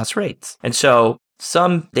limb loss rates. And so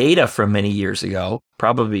some data from many years ago,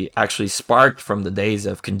 probably actually sparked from the days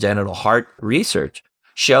of congenital heart research,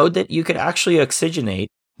 showed that you could actually oxygenate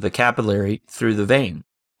the capillary through the vein.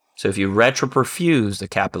 So if you retroperfuse the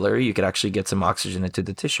capillary, you could actually get some oxygen into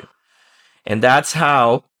the tissue. And that's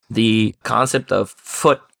how the concept of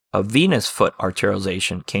venous foot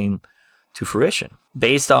arterialization came to fruition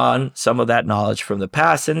based on some of that knowledge from the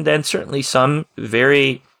past. And then certainly some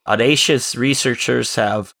very audacious researchers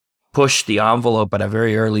have pushed the envelope at a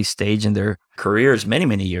very early stage in their careers many,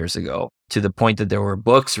 many years ago, to the point that there were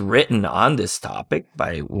books written on this topic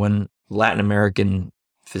by one Latin American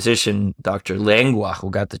physician, Dr. Lengua, who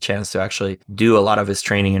got the chance to actually do a lot of his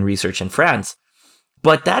training and research in France.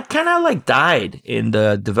 But that kind of like died in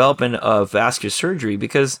the development of vascular surgery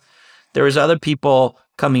because there was other people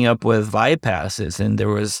coming up with bypasses, and there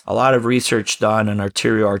was a lot of research done on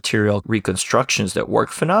arterial reconstructions that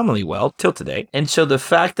worked phenomenally well till today. And so the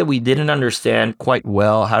fact that we didn't understand quite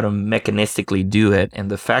well how to mechanistically do it,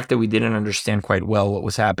 and the fact that we didn't understand quite well what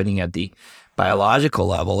was happening at the biological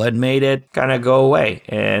level, it made it kind of go away.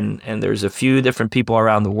 And there's a few different people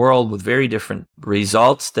around the world with very different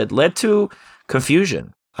results that led to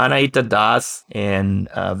confusion. Anaita Das and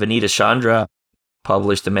Vinita Chandra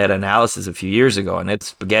published a meta-analysis a few years ago, and it's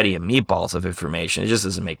spaghetti and meatballs of information. It just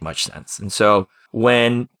doesn't make much sense. And so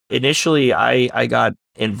when initially I got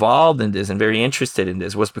involved in this and very interested in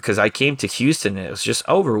this was because I came to Houston and I was just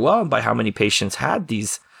overwhelmed by how many patients had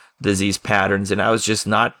these disease patterns, and I was just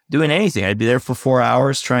not doing anything. I'd be there for 4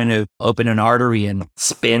 hours trying to open an artery and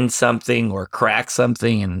spin something or crack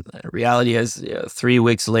something, and the reality is 3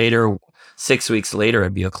 weeks later, 6 weeks later,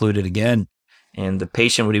 I'd be occluded again. And the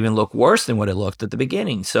patient would even look worse than what it looked at the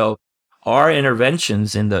beginning. So our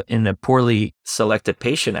interventions in a poorly selected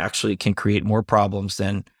patient actually can create more problems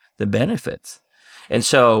than the benefits. And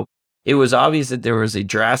so it was obvious that there was a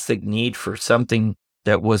drastic need for something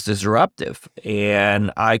that was disruptive.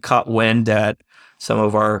 And I caught wind that some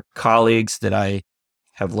of our colleagues that I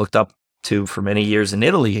have looked up to for many years in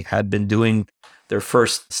Italy had been doing their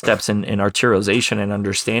first steps in arterialization and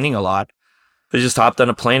understanding a lot. They just hopped on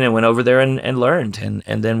a plane and went over there and learned.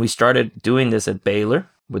 And then we started doing this at Baylor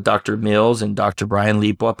with Dr. Mills and Dr. Brian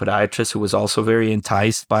Lipo, a podiatrist who was also very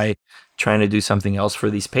enticed by trying to do something else for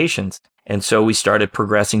these patients. And so we started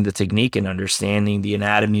progressing the technique and understanding the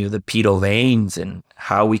anatomy of the pedal veins and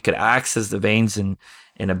how we could access the veins in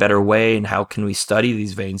a better way, and how can we study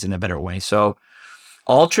these veins in a better way. So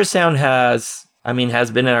ultrasound has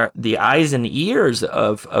been the eyes and ears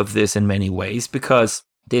of this in many ways, because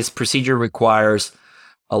this procedure requires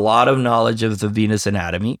a lot of knowledge of the venous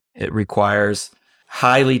anatomy. It requires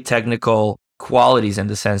highly technical qualities in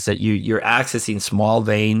the sense that you're accessing small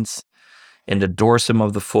veins in the dorsum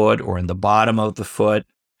of the foot or in the bottom of the foot.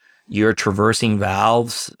 You're traversing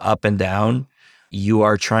valves up and down. You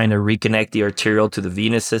are trying to reconnect the arterial to the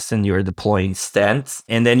venous system. You're deploying stents.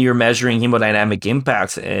 And then you're measuring hemodynamic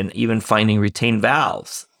impacts and even finding retained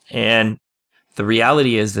valves. And the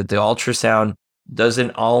reality is that the ultrasound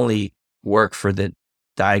doesn't only work for the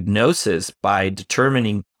diagnosis by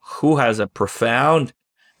determining who has a profound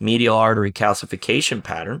medial artery calcification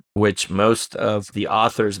pattern, which most of the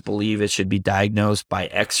authors believe it should be diagnosed by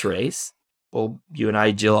x-rays. Well, you and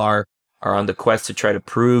I, Jill, are on the quest to try to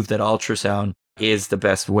prove that ultrasound is the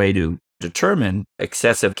best way to determine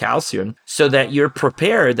excessive calcium, so that you're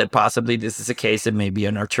prepared that possibly this is a case that may be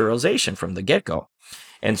an arterialization from the get-go.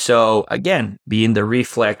 And so, again, being the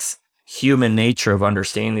reflex human nature of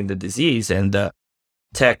understanding the disease and the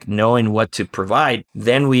tech knowing what to provide,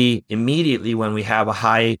 then we immediately, when we have a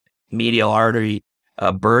high medial artery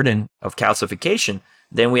burden of calcification,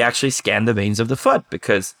 then we actually scan the veins of the foot,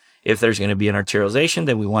 because if there's going to be an arterialization,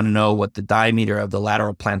 then we want to know what the diameter of the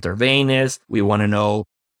lateral plantar vein is. We want to know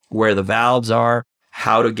where the valves are,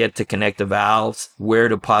 how to get to connect the valves, where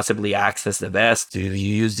to possibly access the vest. Do you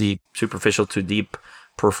use the superficial to deep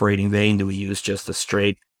perforating vein? Do we use just a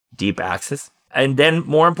straight deep access? And then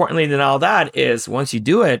more importantly than all that is, once you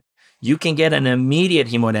do it, you can get an immediate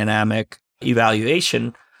hemodynamic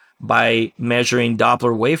evaluation by measuring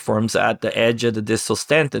Doppler waveforms at the edge of the distal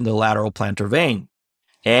stent in the lateral plantar vein.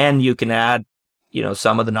 And you can add,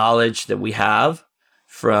 some of the knowledge that we have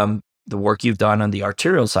from the work you've done on the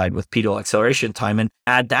arterial side with pedal acceleration time, and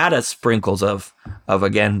add that as sprinkles of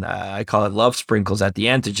again, I call it love sprinkles at the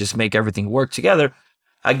end to just make everything work together.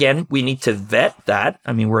 Again, we need to vet that.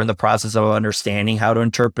 We're in the process of understanding how to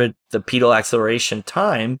interpret the pedal acceleration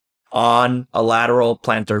time on a lateral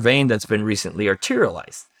plantar vein that's been recently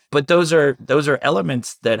arterialized. But those are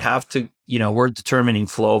elements that have to, we're determining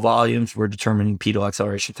flow volumes, we're determining pedal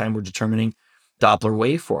acceleration time, we're determining Doppler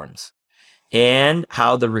waveforms, and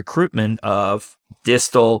how the recruitment of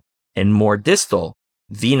distal and more distal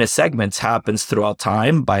venous segments happens throughout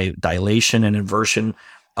time by dilation and inversion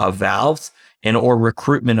of valves, and or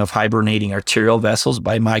recruitment of hibernating arterial vessels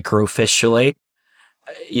by microfistulae.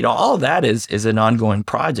 All of that is an ongoing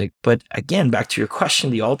project. But again, back to your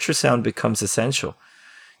question, the ultrasound becomes essential.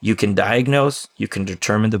 You can diagnose, you can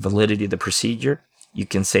determine the validity of the procedure, you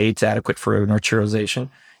can say it's adequate for an arterialization,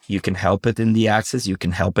 you can help it in the axis, you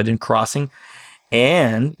can help it in crossing,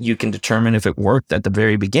 and you can determine if it worked at the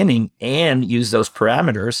very beginning and use those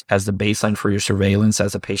parameters as the baseline for your surveillance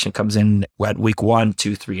as a patient comes in at week 1,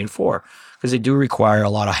 2, 3, and 4, because they do require a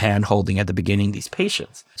lot of hand holding at the beginning, these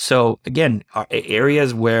patients. So again,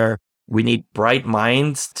 areas where we need bright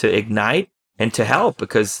minds to ignite and to help,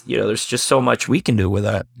 because, there's just so much we can do with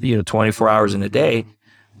 24 hours in a day.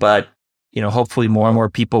 But, hopefully more and more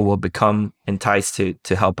people will become enticed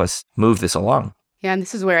to help us move this along. Yeah, and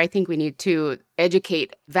this is where I think we need to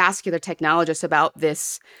educate vascular technologists about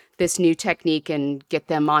this new technique and get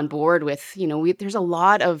them on board with, there's a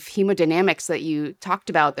lot of hemodynamics that you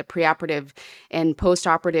talked about, the preoperative and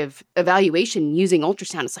postoperative evaluation using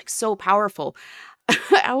ultrasound. It's like so powerful.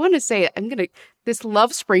 I want to say, this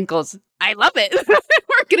love sprinkles. I love it.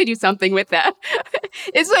 We're going to do something with that.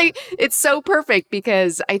 It's so perfect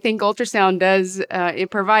because I think ultrasound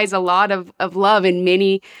it provides a lot of love in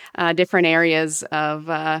many different areas of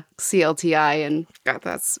CLTI. And God,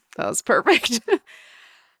 that was perfect.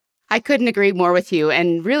 I couldn't agree more with you.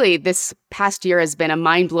 And really, this past year has been a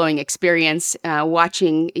mind-blowing experience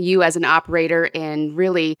watching you as an operator and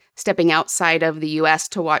really stepping outside of the U.S.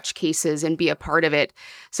 to watch cases and be a part of it.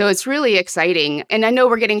 So it's really exciting. And I know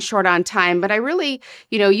we're getting short on time, but I really,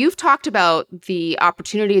 you've talked about the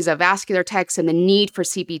opportunities of vascular techs and the need for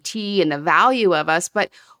CPT and the value of us, but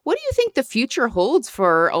what do you think the future holds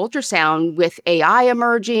for ultrasound with AI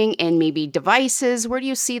emerging and maybe devices? Where do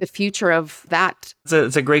you see the future of that?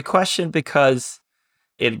 It's a great question because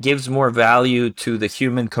it gives more value to the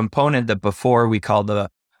human component that before we called an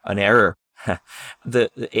error. The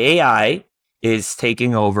AI is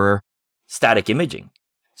taking over static imaging.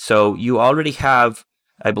 So you already have,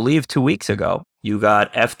 I believe 2 weeks ago, you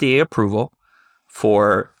got FDA approval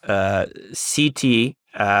for CT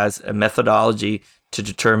as a methodology to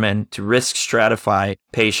risk stratify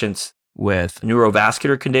patients with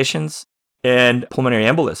neurovascular conditions and pulmonary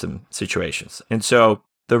embolism situations. And so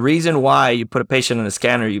the reason why you put a patient in a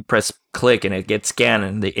scanner, you press click and it gets scanned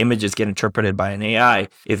and the images get interpreted by an AI,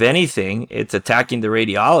 if anything, it's attacking the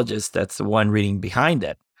radiologist that's the one reading behind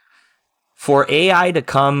it. For AI to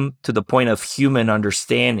come to the point of human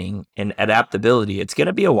understanding and adaptability, it's going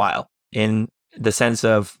to be a while in the sense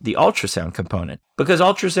of the ultrasound component, because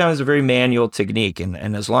ultrasound is a very manual technique.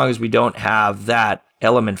 And as long as we don't have that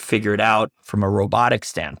element figured out from a robotic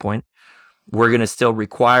standpoint, we're going to still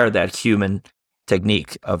require that human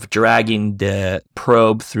technique of dragging the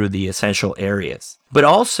probe through the essential areas. But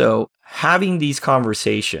also having these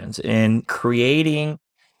conversations and creating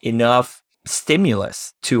enough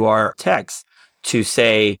stimulus to our techs to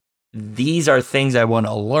say, these are things I want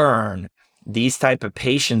to learn. These type of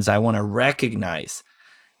patients I want to recognize.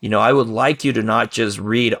 I would like you to not just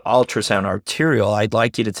read ultrasound arterial. I'd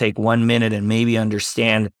like you to take 1 minute and maybe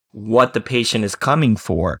understand what the patient is coming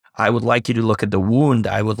for. I would like you to look at the wound.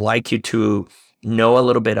 I would like you to know a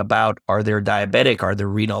little bit about, are they diabetic? Are they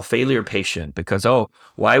renal failure patient? Because,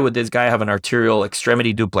 why would this guy have an arterial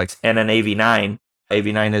extremity duplex and an AV9?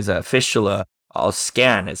 AV9 is a fistula. I'll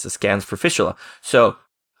scan. It's the scans for fistula. So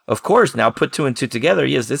of course, now put 2 and 2 together.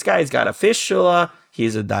 Yes, this guy's got a fistula.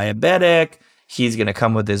 He's a diabetic. He's going to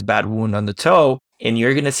come with this bad wound on the toe. And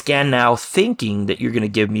you're going to scan now thinking that you're going to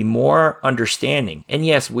give me more understanding. And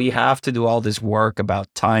yes, we have to do all this work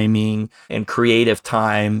about timing and creative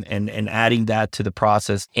time and adding that to the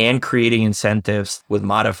process and creating incentives with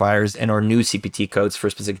modifiers and our new CPT codes for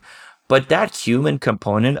specific. But that human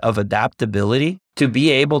component of adaptability to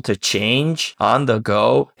be able to change on the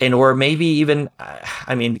go or maybe even,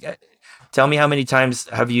 tell me how many times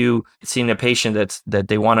have you seen a patient that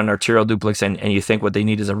they want an arterial duplex and you think what they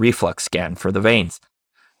need is a reflex scan for the veins?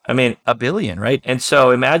 A billion, right? And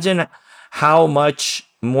so imagine how much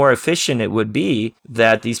more efficient it would be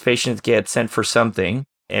that these patients get sent for something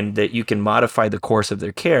and that you can modify the course of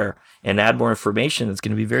their care and add more information that's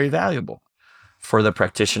going to be very valuable for the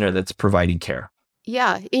practitioner that's providing care.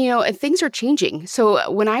 Yeah, and things are changing.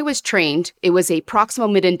 So when I was trained, it was a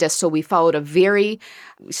proximal mid and distal. We followed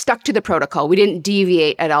stuck to the protocol. We didn't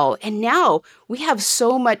deviate at all. And now we have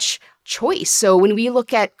so much choice. So when we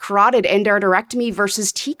look at carotid endarterectomy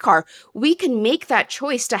versus TCAR, we can make that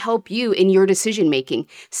choice to help you in your decision making.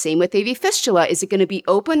 Same with AV fistula. Is it going to be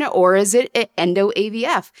open or is it endo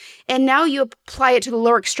AVF? And now you apply it to the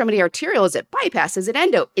lower extremity arterial. Is it bypass? Is it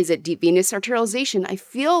endo? Is it deep venous arterialization? I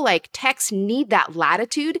feel like techs need that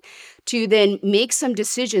latitude to then make some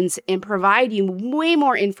decisions and provide you way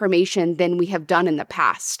more information than we have done in the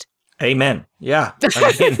past. Amen. Yeah.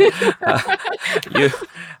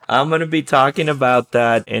 I'm going to be talking about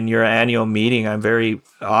that in your annual meeting. I'm very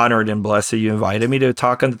honored and blessed that you invited me to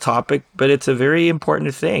talk on the topic, but it's a very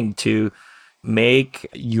important thing to make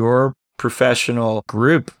your professional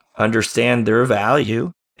group understand their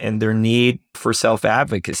value and their need for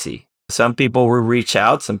self-advocacy. Some people will reach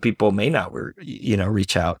out, some people may not,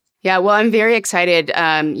 reach out. Yeah, well, I'm very excited.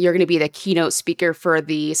 You're going to be the keynote speaker for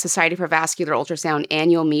the Society for Vascular Ultrasound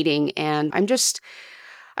annual meeting. And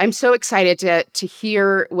I'm so excited to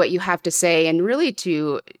hear what you have to say and really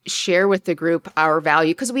to share with the group our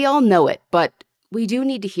value, because we all know it, but we do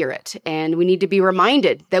need to hear it. And we need to be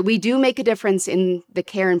reminded that we do make a difference in the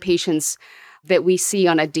care and patients that we see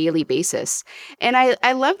on a daily basis. And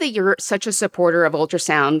I love that you're such a supporter of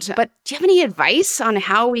ultrasound, but do you have any advice on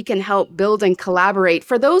how we can help build and collaborate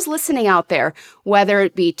for those listening out there, whether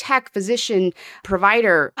it be tech, physician,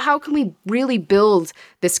 provider? How can we really build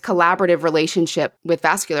this collaborative relationship with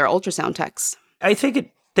vascular ultrasound techs? I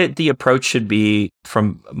think that the approach should be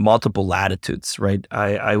from multiple latitudes, right?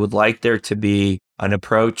 I would like there to be an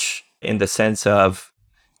approach in the sense of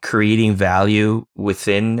creating value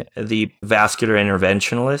within the vascular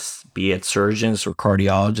interventionalists, be it surgeons or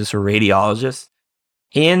cardiologists or radiologists,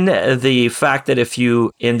 in the fact that if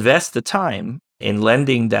you invest the time in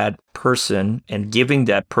lending that person and giving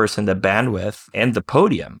that person the bandwidth and the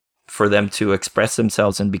podium for them to express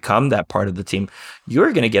themselves and become that part of the team,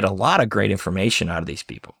 you're going to get a lot of great information out of these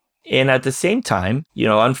people. And at the same time,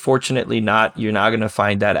 unfortunately you're not going to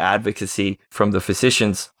find that advocacy from the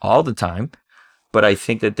physicians all the time. But I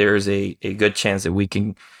think that there's a good chance that we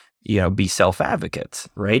can, be self-advocates,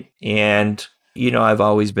 right? And, I've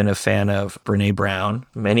always been a fan of Brené Brown.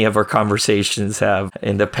 Many of our conversations have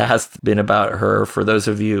in the past been about her. For those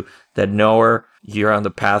of you that know her, you're on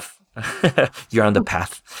the path. You're on the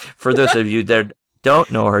path. For those of you that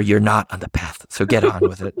don't know her, you're not on the path. So get on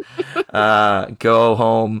with it. Go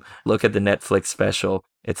home, look at the Netflix special.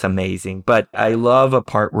 It's amazing. But I love a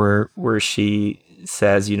part where she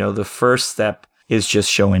says, the first step is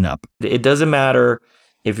just showing up. It doesn't matter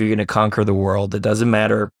if you're going to conquer the world. It doesn't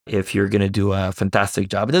matter if you're going to do a fantastic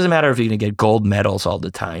job. It doesn't matter if you're going to get gold medals all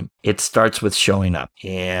the time. It starts with showing up.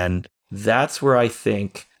 And that's where I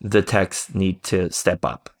think the techs need to step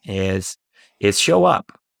up is show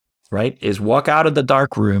up, right? Is walk out of the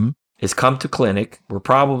dark room, is come to clinic. We're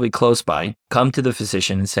probably close by. Come to the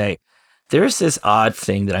physician and say, there's this odd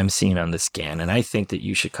thing that I'm seeing on the scan, and I think that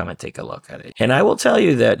you should come and take a look at it. And I will tell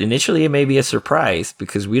you that initially it may be a surprise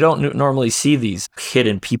because we don't normally see these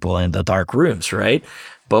hidden people in the dark rooms, right?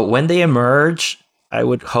 But when they emerge, I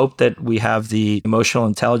would hope that we have the emotional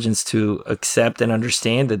intelligence to accept and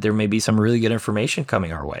understand that there may be some really good information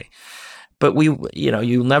coming our way. But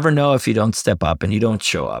you'll never know if you don't step up and you don't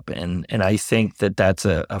show up. And I think that that's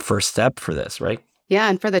a first step for this, right? Yeah,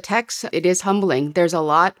 and for the techs, it is humbling. There's a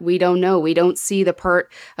lot we don't know. We don't see the part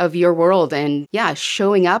of your world. And yeah,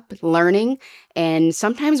 showing up, learning, and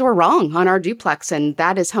sometimes we're wrong on our duplex, and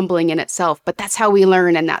that is humbling in itself. But that's how we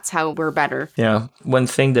learn, and that's how we're better. Yeah, one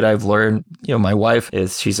thing that I've learned, my wife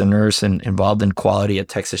she's a nurse and involved in quality at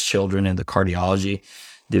Texas Children in the cardiology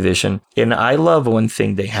division. And I love one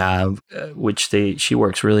thing they have, which she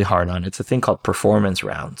works really hard on. It's a thing called performance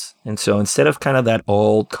rounds. And so instead of kind of that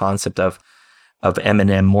old concept of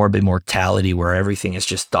M&M morbid mortality, where everything is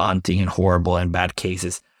just daunting and horrible and bad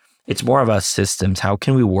cases, it's more about systems. How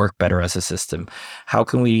can we work better as a system? How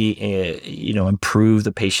can we, improve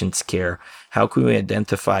the patient's care? How can we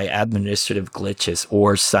identify administrative glitches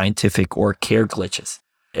or scientific or care glitches?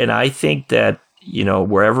 And I think that,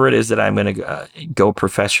 wherever it is that I'm going to go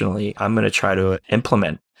professionally, I'm going to try to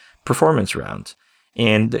implement performance rounds.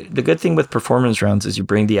 And the good thing with performance rounds is you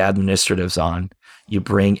bring the administratives on. You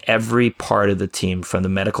bring every part of the team, from the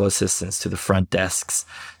medical assistants to the front desks,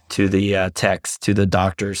 to the techs, to the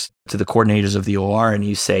doctors, to the coordinators of the OR, and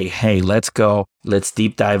you say, hey, let's go. Let's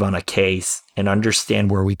deep dive on a case and understand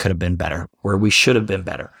where we could have been better, where we should have been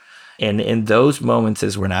better. And in those moments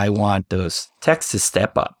is when I want those techs to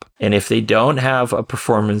step up. And if they don't have a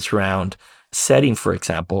performance round setting, for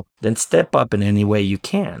example, then step up in any way you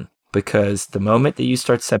can. Because the moment that you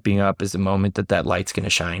start stepping up is the moment that light's going to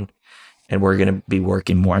shine. And we're going to be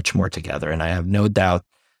working much more together. And I have no doubt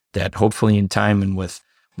that hopefully in time and with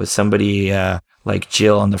somebody like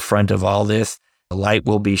Jill on the front of all this, the light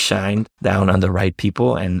will be shined down on the right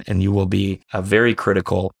people. And you will be a very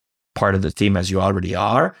critical part of the team, as you already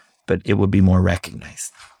are, but it will be more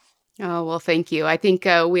recognized. Oh, well, thank you. I think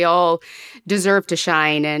we all deserve to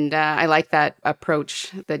shine, and I like that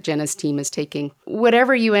approach that Jenna's team is taking.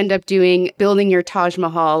 Whatever you end up doing, building your Taj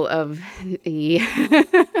Mahal of the,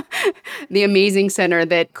 the amazing center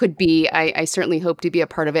that could be, I certainly hope to be a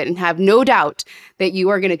part of it and have no doubt that you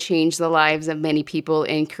are going to change the lives of many people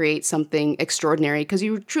and create something extraordinary, because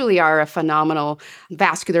you truly are a phenomenal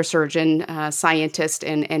vascular surgeon, scientist,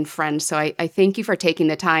 and friend. So I thank you for taking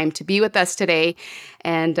the time to be with us today,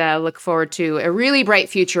 and look forward to a really bright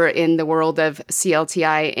future in the world of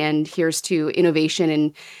CLTI. And here's to innovation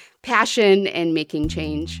and passion and making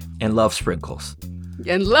change. And love sprinkles.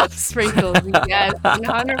 And love sprinkles. Yes,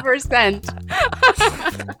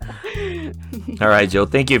 100%. All right, Jill.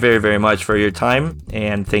 Thank you very, very much for your time.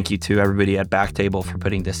 And thank you to everybody at Backtable for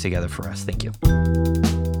putting this together for us. Thank you.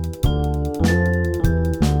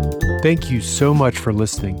 Thank you so much for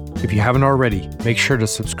listening. If you haven't already, make sure to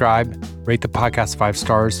subscribe, rate the podcast 5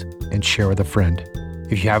 stars, and share with a friend.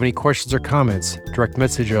 If you have any questions or comments, direct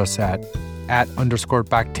message us at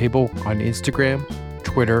 @_Backtable on Instagram,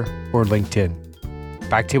 Twitter, or LinkedIn.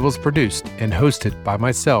 Backtable is produced and hosted by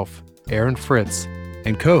myself, Aaron Fritz,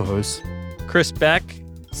 and co-hosts Chris Beck,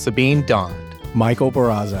 Sabine Dond, Michael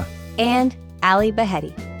Barraza, and Ali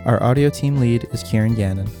Behetti. Our audio team lead is Kieran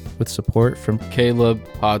Gannon, with support from Caleb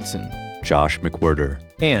Hodson, Josh McWhirter,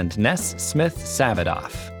 and Ness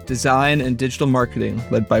Smith-Savadoff. Design and digital marketing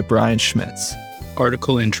led by Brian Schmitz.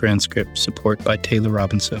 Article and transcript support by Taylor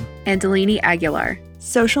Robinson. And Delaney Aguilar.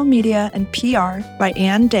 Social media and PR by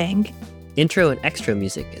Ann Dang. Intro and extra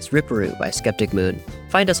music is Ripperoo by Skeptic Moon.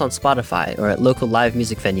 Find us on Spotify or at local live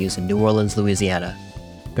music venues in New Orleans, Louisiana.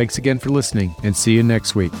 Thanks again for listening, and see you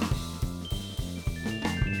next week.